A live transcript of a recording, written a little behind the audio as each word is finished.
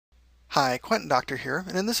Hi, Quentin Docter here,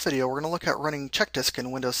 and in this video we're going to look at running Chkdsk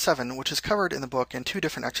in Windows 7, which is covered in the book in two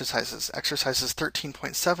different exercises, exercises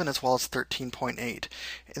 13.7 as well as 13.8.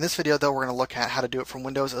 In this video though, we're going to look at how to do it from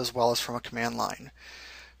Windows as well as from a command line.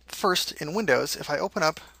 First, in Windows, if I open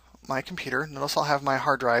up my computer, notice I'll have my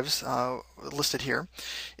hard drives listed here.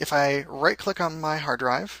 If I right click on my hard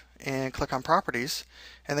drive and click on Properties,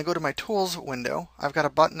 and then go to my Tools window, I've got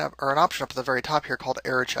a button up, or an option up at the very top here called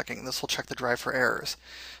Error Checking. This will check the drive for errors.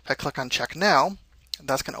 If I click on Check Now,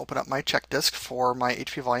 that's going to open up my Chkdsk for my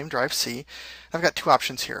HP Volume Drive C. I've got two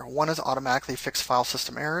options here. One is automatically fix file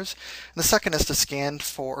system errors, and the second is to scan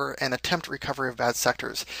for and attempt recovery of bad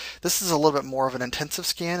sectors. This is a little bit more of an intensive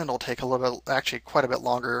scan, and it'll take a little bit, actually quite a bit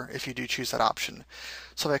longer if you do choose that option.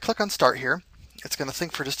 So if I click on Start here, it's going to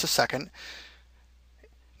think for just a second.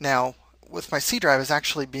 Now, with my C drive is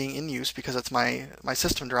actually being in use because it's my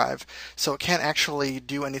system drive, so it can't actually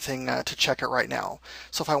do anything to check it right now.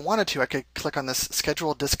 So if I wanted to, I could click on this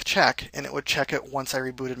Schedule Disk Check, and it would check it once I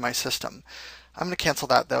rebooted my system. I'm going to cancel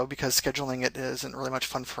that though, because scheduling it isn't really much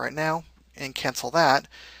fun for right now, and cancel that.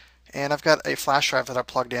 And I've got a flash drive that I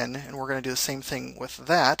plugged in, and we're going to do the same thing with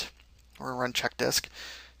that. We're going to run Chkdsk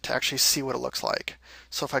to actually see what it looks like.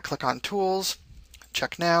 So if I click on Tools,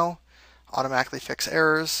 Check Now, automatically fix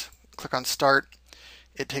errors, click on Start.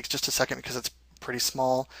 It takes just a second because it's pretty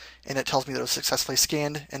small, and it tells me that it was successfully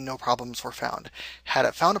scanned and no problems were found. Had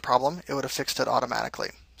it found a problem, it would have fixed it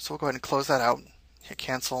automatically. So we'll go ahead and close that out, hit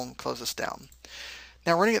cancel, and close this down.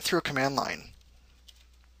 Now running it through a command line.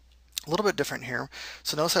 A little bit different here.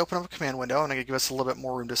 So notice I open up a command window, and I'm going to give us a little bit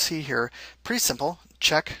more room to see here. Pretty simple,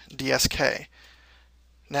 Chkdsk.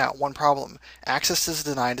 Now, one problem. Access is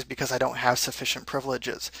denied because I don't have sufficient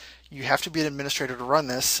privileges. You have to be an administrator to run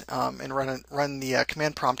this and run the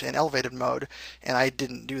command prompt in elevated mode, and I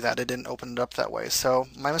didn't do that. I didn't open it up that way. So,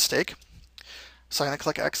 my mistake. So I'm going to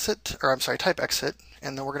click exit, or I'm sorry, type exit,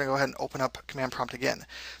 and then we're going to go ahead and open up command prompt again.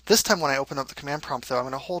 This time when I open up the command prompt though, I'm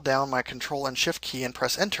going to hold down my control and shift key and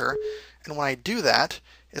press enter, and when I do that,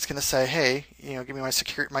 it's going to say, hey, give me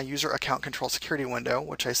my user account control security window,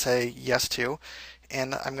 which I say yes to,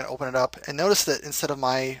 and I'm going to open it up. And notice that instead of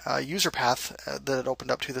my user path that it opened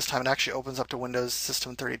up to this time, it actually opens up to Windows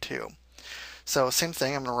System 32. So same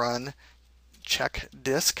thing, I'm going to run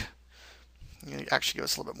Chkdsk. Actually give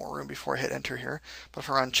us a little bit more room before I hit enter here. But if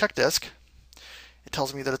I run Chkdsk, it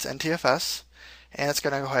tells me that it's NTFS, and it's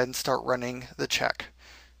going to go ahead and start running the check.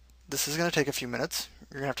 This is going to take a few minutes.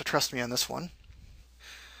 You're going to have to trust me on this one.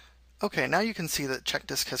 Okay, now you can see that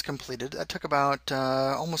Chkdsk has completed. That took about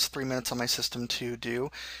almost 3 minutes on my system to do.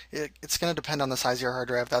 It's going to depend on the size of your hard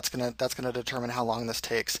drive. That's going to determine how long this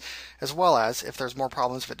takes, as well as if there's more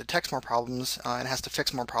problems, if it detects more problems and has to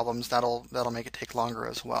fix more problems, that'll make it take longer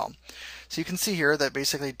as well. So you can see here that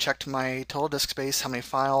basically checked my total disk space, how many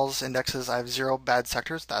files, indexes. I have 0 bad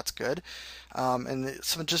sectors. That's good, and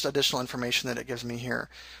some just additional information that it gives me here.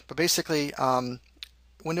 But basically,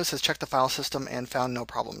 Windows has checked the file system and found no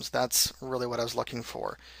problems. That's really what I was looking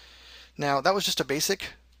for. Now, that was just a basic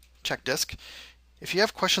Chkdsk. If you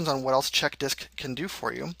have questions on what else Chkdsk can do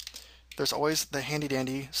for you, there's always the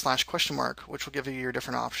handy-dandy /?, which will give you your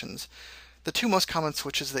different options. The two most common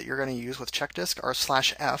switches that you're going to use with Chkdsk are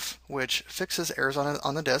 /F, which fixes errors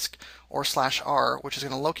on the disk, or /R, which is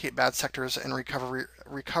going to locate bad sectors and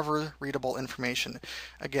recover readable information.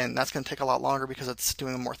 Again, that's going to take a lot longer because it's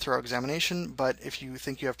doing a more thorough examination, but if you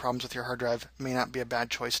think you have problems with your hard drive, it may not be a bad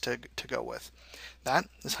choice to go with. That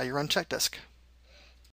is how you run Chkdsk.